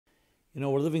You know,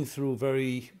 we're living through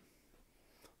very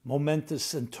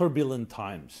momentous and turbulent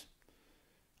times.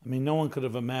 I mean, no one could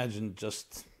have imagined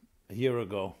just a year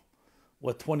ago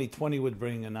what 2020 would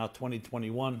bring, and now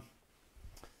 2021.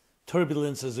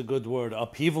 Turbulence is a good word.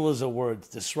 Upheaval is a word.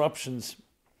 Disruptions.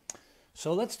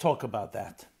 So let's talk about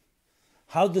that.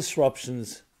 How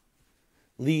disruptions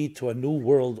lead to a new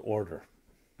world order.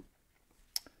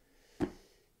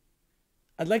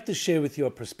 I'd like to share with you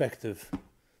a perspective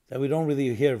that we don't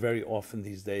really hear very often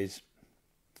these days.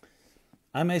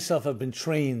 I myself have been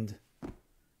trained,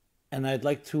 and I'd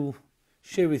like to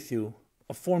share with you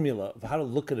a formula of how to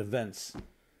look at events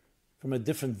from a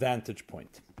different vantage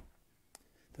point.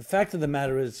 The fact of the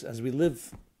matter is, as we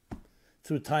live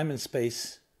through time and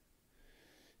space,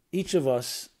 each of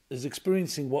us is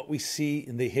experiencing what we see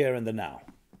in the here and the now.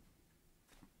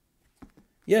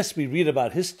 Yes, we read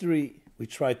about history, we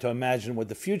try to imagine what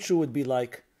the future would be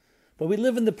like, but we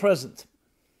live in the present.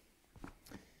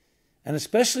 And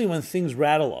especially when things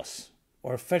rattle us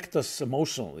or affect us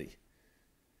emotionally,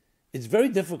 it's very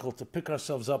difficult to pick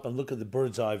ourselves up and look at the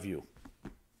bird's eye view.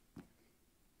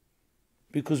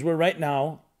 Because we're right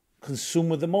now consumed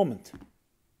with the moment.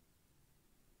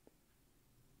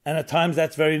 And at times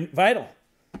that's very vital.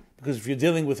 Because if you're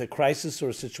dealing with a crisis or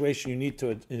a situation you need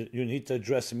to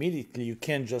address immediately, you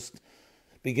can't just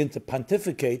begin to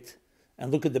pontificate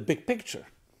and look at the big picture.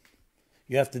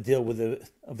 You have to deal with the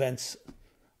events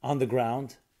on the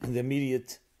ground in the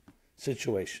immediate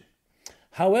situation.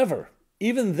 However,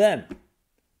 even then,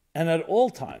 and at all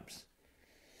times,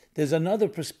 there's another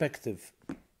perspective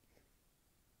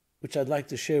which I'd like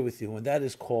to share with you, and that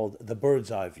is called the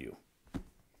bird's eye view,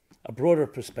 a broader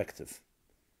perspective.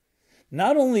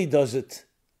 Not only does it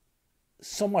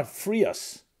somewhat free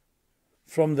us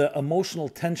from the emotional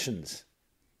tensions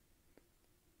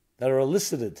that are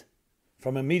elicited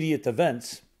from immediate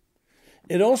events,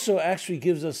 it also actually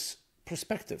gives us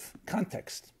perspective,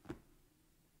 context.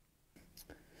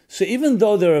 So even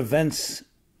though there are events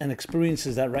and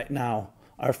experiences that right now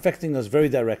are affecting us very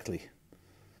directly,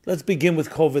 let's begin with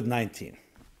COVID-19.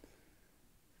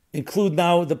 Include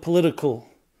now the political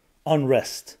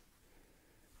unrest,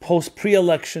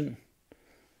 pre-election,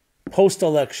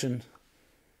 post-election,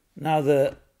 now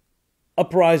the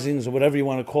uprisings or whatever you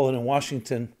want to call it in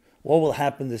Washington, what will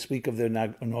happen this week of their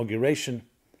inauguration.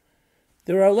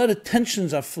 There are a lot of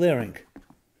tensions are flaring.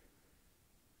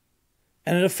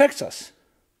 And it affects us,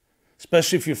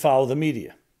 especially if you follow the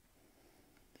media.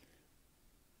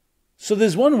 So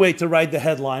there's one way to write the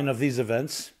headline of these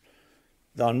events: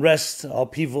 the unrest, the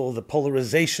upheaval, the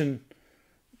polarization,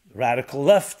 radical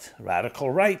left,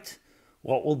 radical right,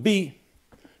 what will be.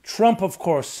 Trump, of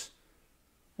course,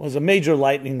 was a major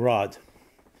lightning rod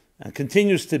and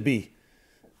continues to be,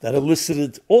 that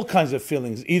elicited all kinds of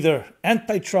feelings, either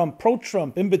anti-Trump,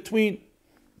 pro-Trump, in between.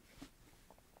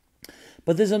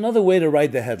 But there's another way to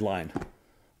write the headline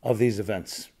of these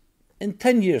events. In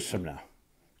 10 years from now,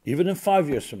 even in 5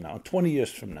 years from now, 20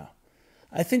 years from now,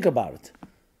 I think about it.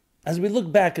 As we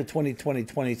look back at 2020,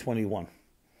 2021,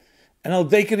 and I'll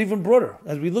make it even broader,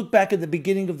 as we look back at the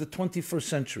beginning of the 21st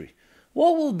century,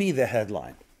 what will be the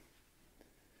headline?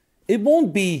 It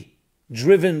won't be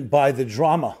driven by the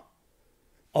drama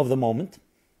of the moment,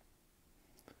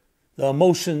 the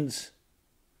emotions,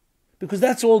 because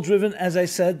that's all driven, as I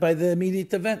said, by the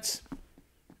immediate events.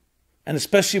 And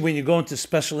especially when you go into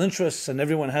special interests and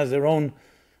everyone has their own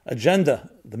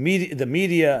agenda, the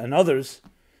media and others,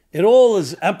 it all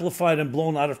is amplified and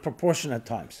blown out of proportion at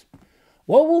times.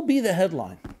 What will be the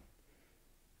headline?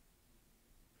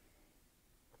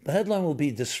 The headline will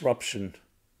be disruption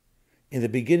in the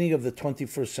beginning of the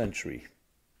 21st century.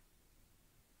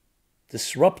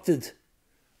 Disrupted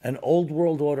an old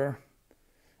world order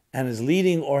and is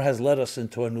leading or has led us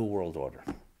into a new world order.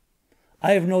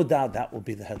 I have no doubt that will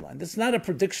be the headline. It's not a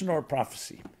prediction or a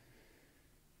prophecy.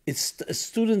 It's a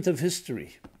student of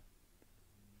history.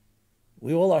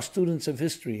 We all are students of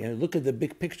history, and look at the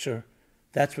big picture,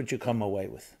 that's what you come away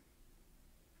with.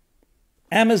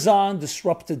 Amazon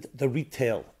disrupted the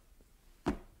retail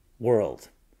world.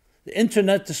 The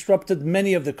internet disrupted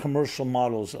many of the commercial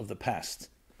models of the past.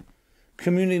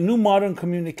 New modern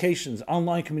communications,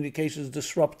 online communications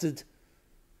disrupted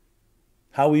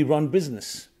how we run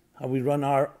business, how we run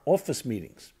our office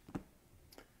meetings.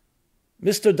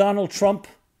 Mr. Donald Trump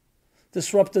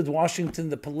disrupted Washington,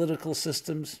 the political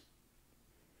systems.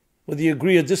 Whether you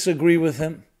agree or disagree with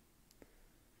him,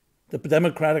 the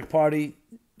Democratic Party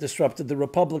disrupted the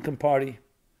Republican Party.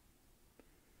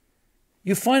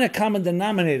 You find a common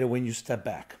denominator when you step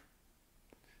back.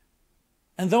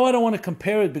 And though I don't want to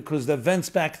compare it because the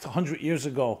events back 100 years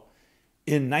ago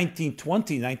in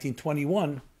 1920,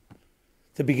 1921,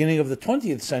 the beginning of the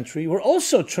 20th century were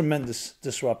also tremendous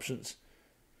disruptions.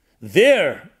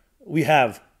 There we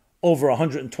have over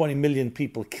 120 million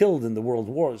people killed in the world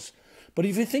wars. But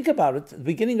if you think about it, at the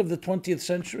beginning of the 20th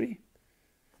century,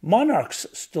 monarchs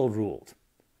still ruled.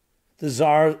 The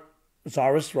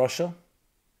Tsarist Russia,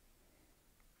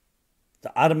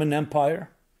 the Ottoman Empire.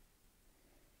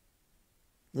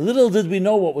 Little did we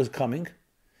know what was coming.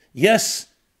 Yes,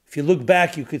 if you look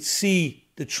back, you could see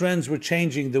the trends were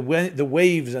changing, the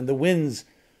waves and the winds,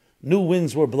 new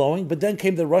winds were blowing. But then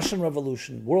came the Russian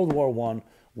Revolution, World War I,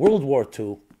 World War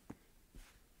II.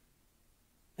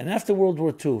 And after World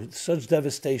War II, such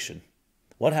devastation.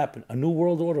 What happened? A new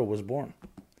world order was born.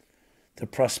 The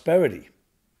prosperity,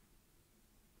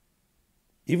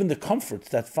 even the comforts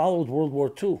that followed World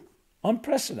War II,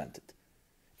 unprecedented.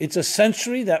 It's a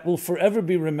century that will forever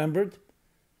be remembered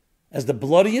as the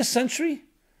bloodiest century,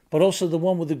 but also the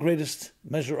one with the greatest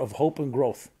measure of hope and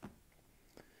growth.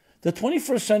 The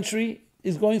 21st century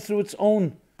is going through its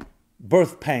own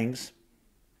birth pangs,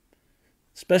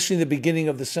 especially in the beginning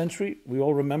of the century. We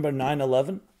all remember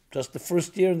 9/11, just the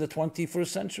first year in the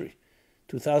 21st century,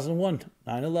 2001,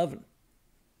 9/11.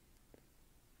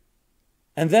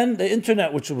 And then the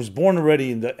internet, which was born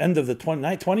already in the end of the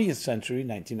 20th century,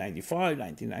 1995,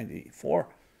 1994,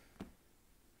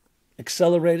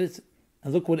 accelerated,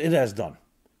 and look what it has done.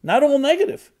 Not all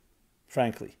negative,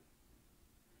 frankly.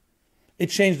 It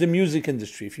changed the music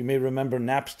industry. If you may remember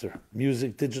Napster,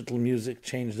 digital music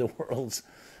changed the world's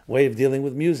way of dealing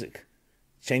with music,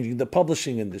 changing the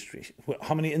publishing industry.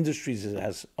 How many industries it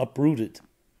has uprooted.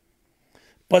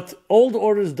 But old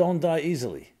orders don't die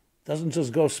easily. It doesn't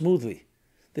just go smoothly.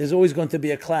 There's always going to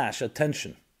be a clash, a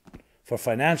tension, for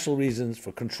financial reasons,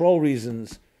 for control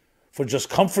reasons, for just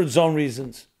comfort zone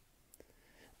reasons.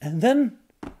 And then,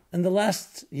 in the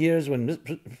last years, when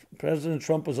President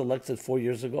Trump was elected 4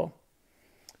 years ago,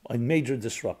 a major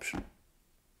disruption.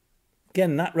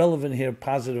 Again, not relevant here,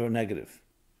 positive or negative.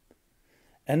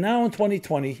 And now in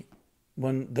 2020,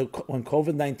 when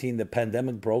COVID-19, the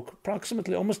pandemic broke,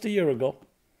 approximately almost a year ago,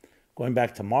 going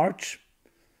back to March.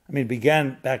 It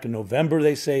began back in November,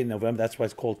 they say. November, that's why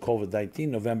it's called COVID-19,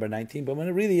 November 19. But when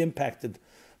it really impacted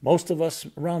most of us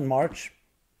around March,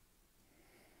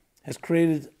 has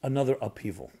created another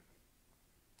upheaval.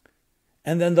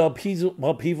 And then the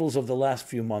upheavals of the last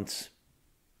few months.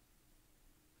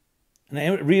 And I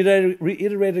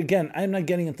reiterate again, I'm not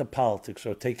getting into politics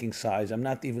or taking sides. I'm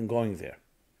not even going there.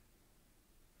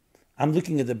 I'm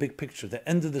looking at the big picture, the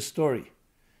end of the story.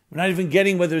 We're not even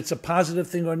getting whether it's a positive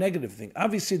thing or a negative thing.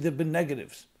 Obviously, there have been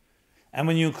negatives. And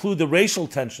when you include the racial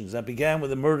tensions that began with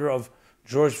the murder of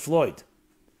George Floyd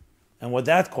and what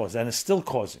that caused and is still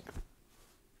causing.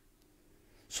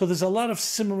 So there's a lot of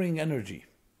simmering energy.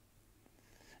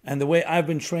 And the way I've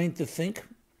been trained to think,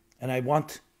 and I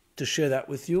want to share that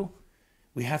with you,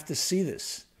 we have to see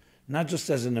this, not just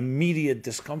as an immediate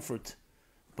discomfort,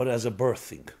 but as a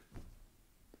birthing.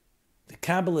 The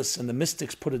Kabbalists and the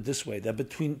mystics put it this way, that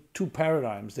between two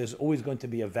paradigms, there's always going to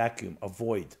be a vacuum, a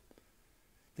void.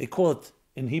 They call it,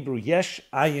 in Hebrew, yesh,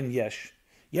 ayin yesh.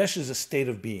 Yesh is a state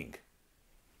of being.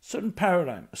 A certain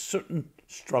paradigm, a certain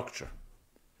structure.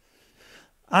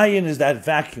 Ayin is that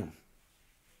vacuum.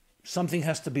 Something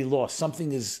has to be lost.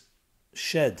 Something is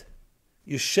shed.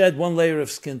 You shed one layer of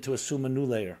skin to assume a new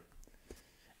layer.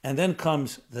 And then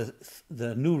comes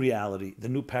the new reality, the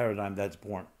new paradigm that's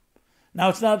born. Now,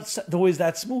 it's not always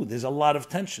that smooth. There's a lot of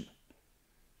tension.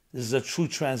 This is a true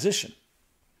transition.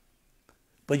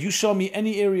 But you show me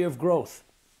any area of growth,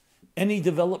 any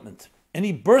development,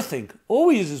 any birthing,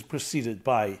 always is preceded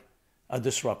by a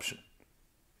disruption.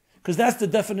 Because that's the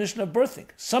definition of birthing.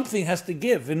 Something has to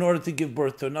give in order to give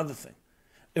birth to another thing.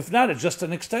 If not, it's just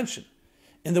an extension.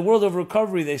 In the world of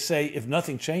recovery, they say, if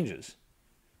nothing changes,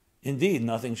 indeed,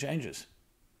 nothing changes.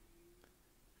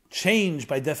 Change,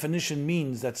 by definition,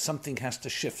 means that something has to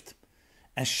shift.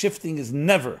 And shifting is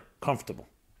never comfortable.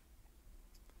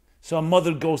 So a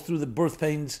mother goes through the birth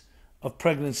pains of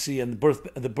pregnancy and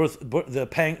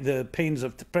the pains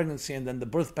of pregnancy and then the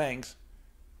birth pangs.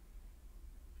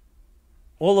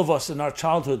 All of us in our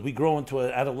childhood, we grow into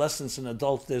adolescence and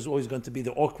adults. There's always going to be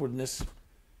the awkwardness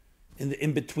in the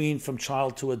in-between from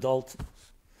child to adult.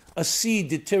 A seed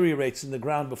deteriorates in the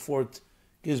ground before it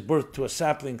gives birth to a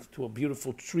sapling, to a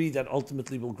beautiful tree that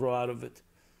ultimately will grow out of it.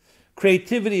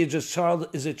 Creativity is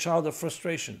a child of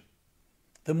frustration.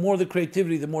 The more the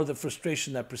creativity, the more the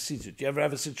frustration that precedes it. You ever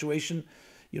have a situation,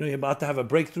 you're about to have a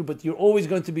breakthrough, but you're always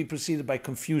going to be preceded by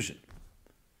confusion.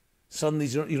 Suddenly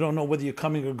you don't know whether you're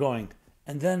coming or going.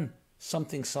 And then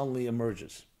something suddenly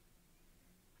emerges.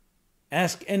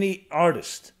 Ask any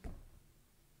artist,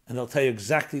 and they'll tell you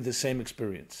exactly the same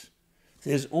experience.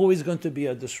 There's always going to be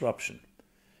a disruption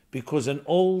because an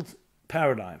old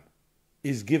paradigm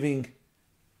is giving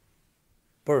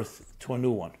birth to a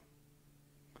new one.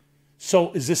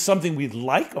 So is this something we'd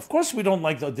like? Of course we don't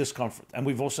like the discomfort. And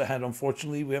we've also had,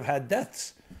 unfortunately, we have had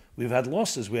deaths. We've had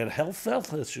losses. We had health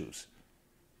issues.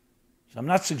 So I'm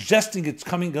not suggesting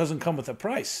doesn't come with a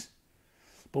price.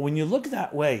 But when you look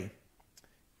that way,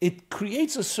 it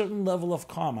creates a certain level of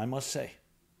calm, I must say.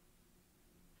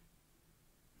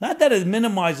 Not that it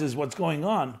minimizes what's going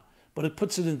on, but it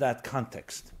puts it in that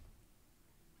context.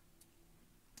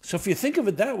 So if you think of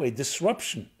it that way,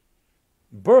 disruption,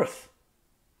 birth,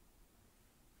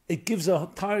 it gives an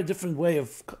entire different way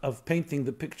of painting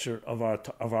the picture of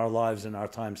our lives and our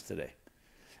times today.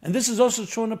 And this is also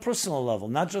true on a personal level,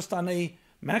 not just on a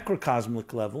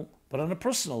macrocosmic level, but on a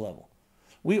personal level.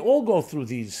 We all go through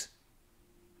these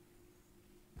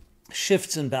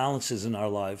shifts and balances in our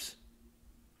lives.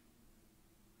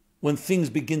 When things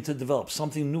begin to develop,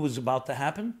 something new is about to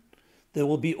happen, there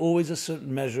will be always a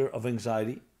certain measure of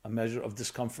anxiety, a measure of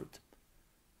discomfort,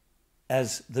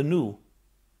 as the new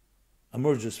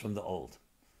emerges from the old.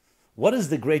 What is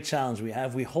the great challenge we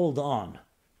have? We hold on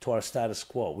to our status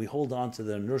quo. We hold on to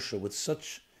the inertia with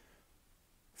such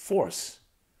force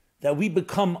that we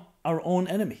become our own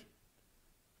enemy.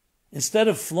 Instead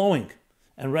of flowing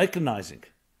and recognizing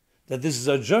that this is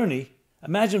a journey,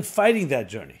 imagine fighting that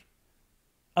journey.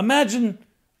 Imagine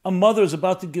a mother is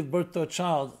about to give birth to a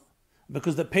child.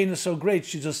 Because the pain is so great,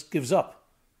 she just gives up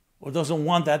or doesn't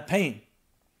want that pain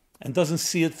and doesn't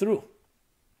see it through.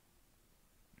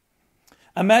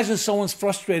 Imagine someone's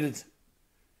frustrated,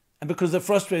 and because they're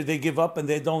frustrated, they give up and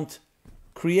they don't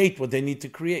create what they need to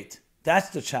create. That's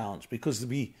the challenge, because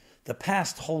the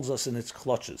past holds us in its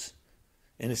clutches,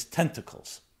 in its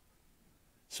tentacles.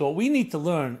 So what we need to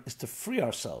learn is to free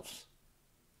ourselves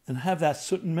and have that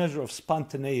certain measure of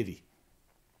spontaneity,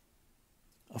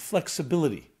 of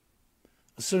flexibility,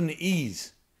 a certain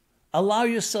ease. Allow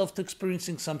yourself to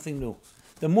experiencing something new.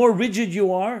 The more rigid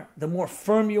you are, the more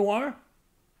firm you are,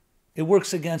 it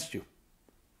works against you.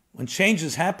 When change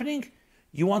is happening,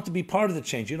 you want to be part of the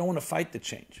change. You don't want to fight the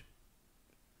change.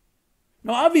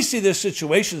 Now, obviously, there's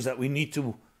situations that we need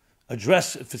to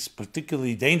address if it's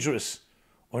particularly dangerous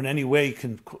or in any way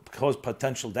can cause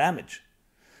potential damage.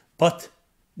 But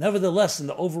nevertheless, in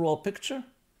the overall picture,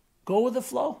 go with the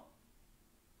flow.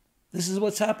 This is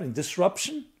what's happening.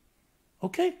 Disruption,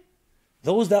 okay.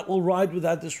 Those that will ride with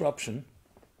that disruption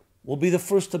will be the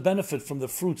first to benefit from the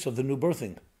fruits of the new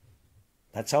birthing.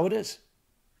 That's how it is.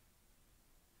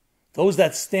 Those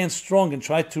that stand strong and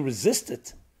try to resist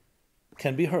it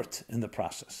can be hurt in the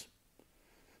process.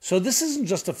 So this isn't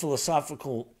just a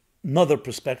philosophical, another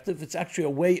perspective. It's actually a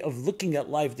way of looking at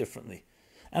life differently.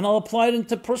 And I'll apply it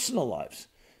into personal lives.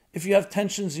 If you have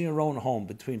tensions in your own home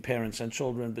between parents and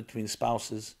children, between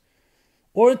spouses,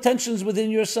 or tensions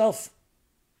within yourself,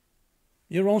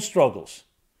 your own struggles.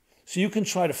 So you can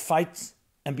try to fight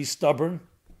and be stubborn,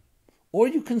 or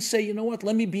you can say, you know what,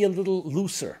 let me be a little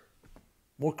looser,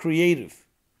 more creative.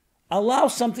 Allow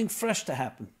something fresh to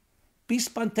happen. Be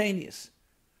spontaneous.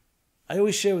 I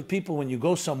always share with people when you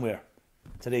go somewhere,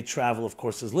 today travel, of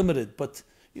course, is limited, but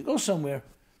you go somewhere,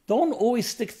 don't always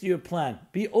stick to your plan.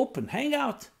 Be open, hang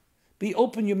out. Be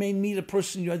open, you may meet a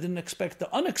person you didn't expect.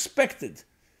 The unexpected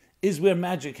is where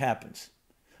magic happens.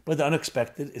 But the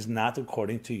unexpected is not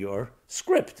according to your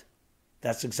script.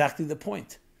 That's exactly the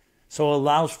point. So it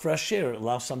allows fresh air, it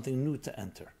allows something new to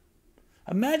enter.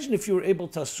 Imagine if you were able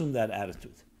to assume that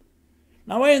attitude.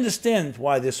 Now I understand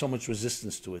why there's so much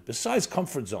resistance to it. Besides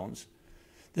comfort zones,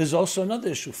 there's also another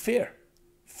issue, fear.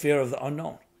 Fear of the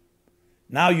unknown.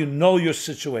 Now you know your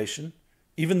situation.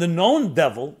 Even the known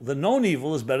devil, the known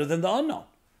evil is better than the unknown.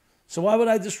 So why would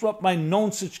I disrupt my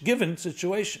known given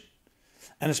situation?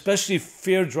 And especially if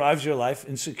fear drives your life,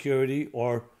 insecurity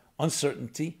or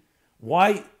uncertainty,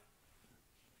 why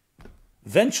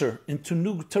venture into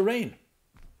new terrain?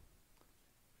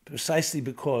 Precisely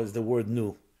because the word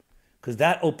new, because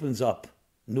that opens up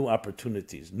new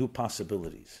opportunities, new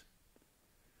possibilities.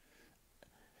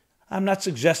 I'm not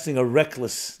suggesting a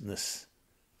recklessness,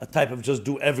 a type of just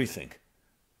do everything.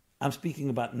 I'm speaking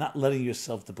about not letting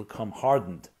yourself to become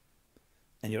hardened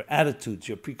and your attitudes,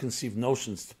 your preconceived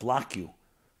notions to block you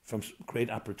from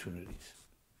great opportunities.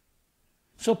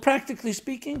 So practically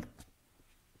speaking,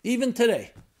 even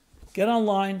today, get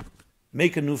online,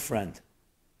 make a new friend.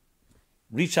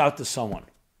 Reach out to someone.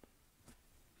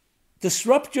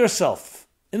 Disrupt yourself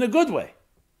in a good way.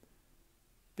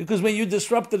 Because when you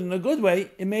disrupt it in a good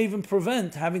way, it may even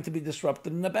prevent having to be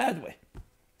disrupted in a bad way.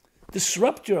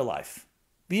 Disrupt your life.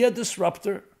 Be a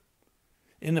disruptor.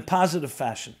 in a positive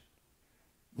fashion.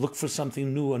 Look for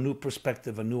something new, a new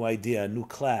perspective, a new idea, a new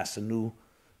class, a new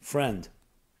friend,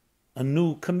 a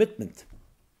new commitment.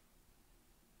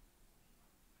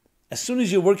 As soon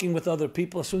as you're working with other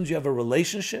people, as soon as you have a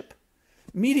relationship,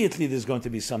 immediately there's going to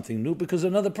be something new because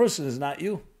another person is not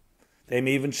you. They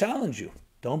may even challenge you.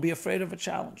 Don't be afraid of a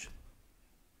challenge.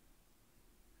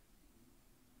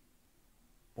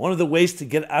 One of the ways to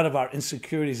get out of our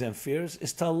insecurities and fears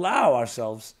is to allow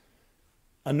ourselves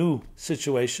a new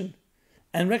situation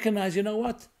and recognize, you know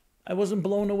what? I wasn't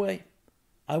blown away.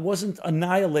 I wasn't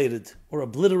annihilated or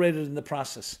obliterated in the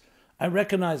process. I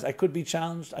recognize I could be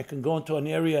challenged. I can go into an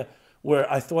area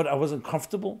where I thought I wasn't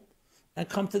comfortable and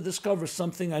come to discover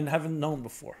something I haven't known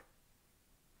before.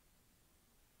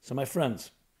 So my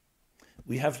friends,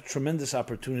 we have a tremendous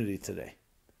opportunity today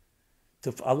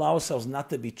to allow ourselves not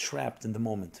to be trapped in the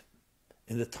moment,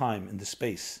 in the time, in the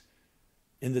space,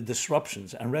 in the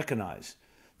disruptions, and recognize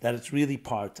that it's really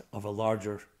part of a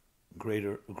larger,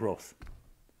 greater growth.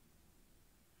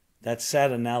 That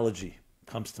sad analogy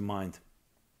comes to mind.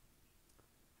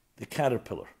 The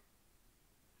caterpillar.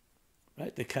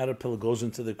 Right? The caterpillar goes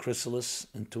into the chrysalis,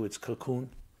 into its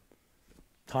cocoon.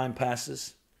 Time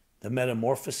passes. The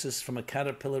metamorphosis from a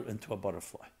caterpillar into a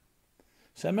butterfly.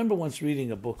 So I remember once reading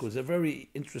a book. It was a very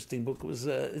interesting book.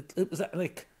 It was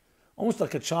like almost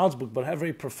like a child's book, but had a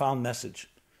very profound message.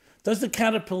 Does the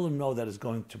caterpillar know that it's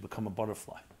going to become a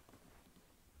butterfly?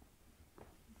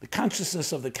 The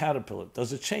consciousness of the caterpillar,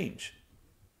 does it change?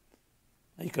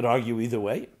 You could argue either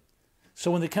way.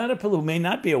 So when the caterpillar, who may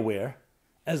not be aware,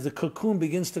 as the cocoon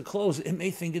begins to close, it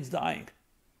may think it's dying.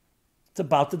 It's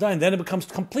about to die. And then it becomes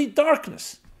complete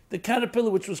darkness. The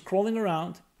caterpillar, which was crawling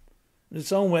around in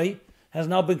its own way, has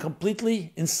now been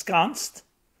completely ensconced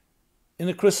in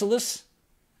a chrysalis.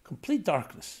 Complete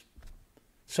darkness.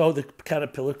 So the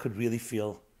caterpillar could really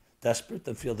feel desperate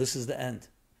and feel this is the end.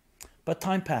 But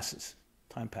time passes.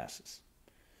 Time passes.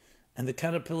 And the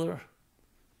caterpillar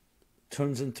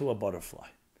turns into a butterfly.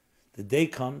 The day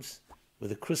comes where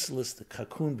the chrysalis, the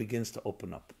cocoon, begins to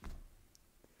open up.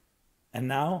 And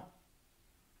now,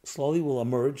 slowly will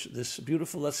emerge this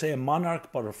beautiful, let's say, a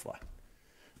monarch butterfly.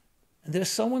 And there's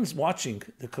someone's watching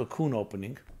the cocoon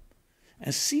opening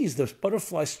and sees the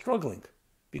butterfly struggling.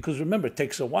 Because remember, it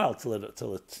takes a while till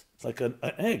it's like an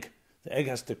egg. The egg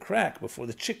has to crack before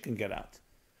the chick can get out.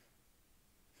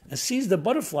 And sees the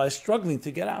butterfly struggling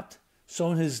to get out.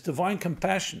 So in his divine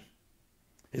compassion,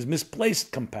 his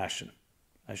misplaced compassion,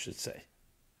 I should say,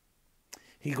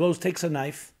 he goes, takes a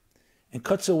knife, and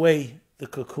cuts away the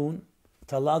cocoon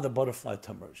to allow the butterfly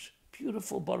to emerge.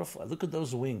 Beautiful butterfly. Look at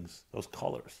those wings, those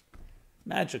colors.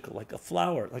 Magical, like a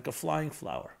flower, like a flying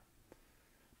flower.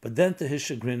 But then, to his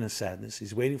chagrin and sadness,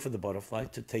 he's waiting for the butterfly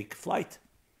to take flight.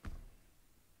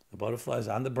 The butterfly is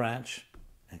on the branch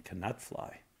and cannot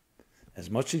fly. As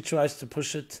much as he tries to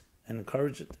push it and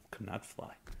encourage it, it cannot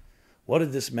fly. What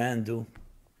did this man do?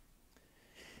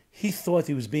 He thought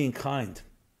he was being kind.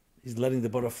 He's letting the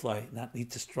butterfly not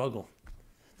need to struggle.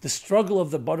 The struggle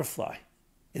of the butterfly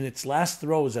in its last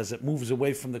throes as it moves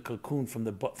away from the cocoon, from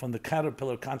the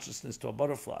caterpillar consciousness to a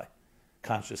butterfly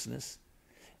consciousness,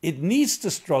 it needs to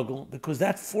struggle because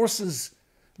that forces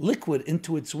liquid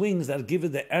into its wings that give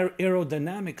it the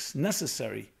aerodynamics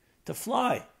necessary to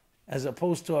fly, as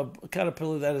opposed to a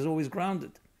caterpillar that is always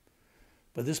grounded.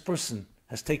 But this person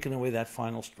has taken away that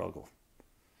final struggle,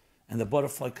 and the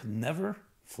butterfly could never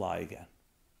fly again.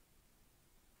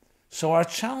 So our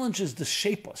challenges to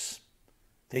shape us.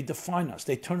 They define us.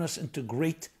 They turn us into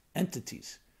great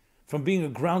entities. From being a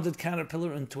grounded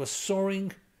caterpillar into a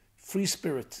soaring, free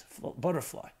spirit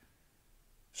butterfly.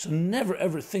 So never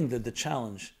ever think that the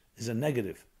challenge is a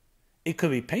negative. It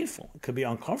could be painful. It could be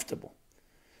uncomfortable.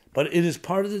 But it is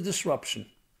part of the disruption,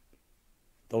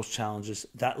 those challenges,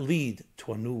 that lead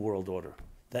to a new world order,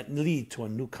 that lead to a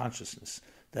new consciousness,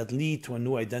 that lead to a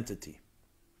new identity.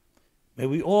 May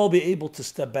we all be able to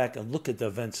step back and look at the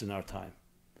events in our time.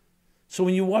 So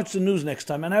when you watch the news next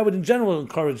time, and I would in general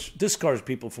discourage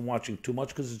people from watching too much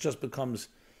because it just becomes,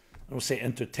 I don't say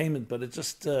entertainment, but it's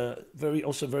just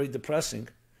also very depressing.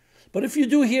 But if you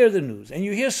do hear the news and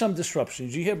you hear some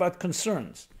disruptions, you hear about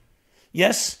concerns,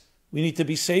 yes, we need to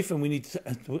be safe and we need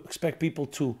to expect people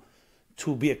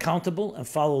to be accountable and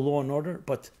follow law and order,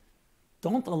 but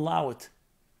don't allow it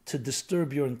to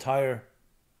disturb your entire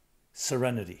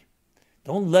serenity.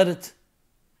 Don't let it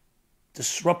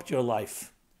disrupt your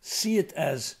life. See it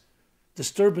as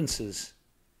disturbances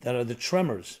that are the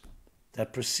tremors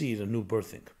that precede a new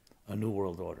birthing, a new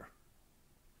world order.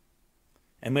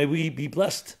 And may we be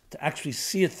blessed to actually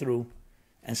see it through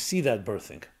and see that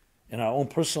birthing in our own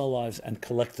personal lives and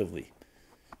collectively.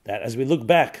 that as we look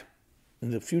back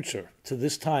in the future to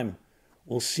this time,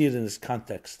 we'll see it in this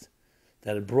context,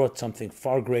 that it brought something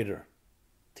far greater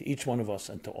to each one of us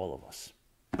and to all of us.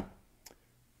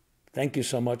 Thank you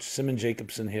so much. Simon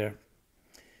Jacobson here.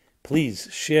 Please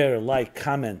share, like,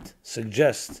 comment,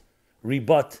 suggest,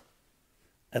 rebut,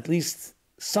 at least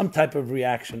some type of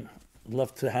reaction. I'd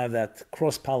love to have that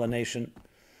cross-pollination,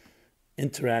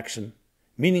 interaction.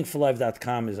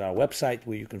 MeaningfulLife.com is our website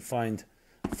where you can find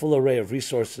a full array of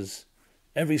resources.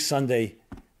 Every Sunday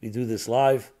we do this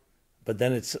live, but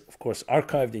then it's, of course,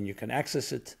 archived and you can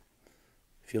access it.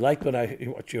 If you like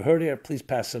what you heard here, please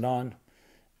pass it on.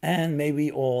 And may we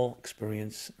all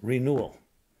experience renewal.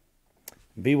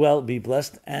 Be well, be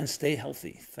blessed, and stay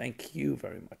healthy. Thank you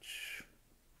very much.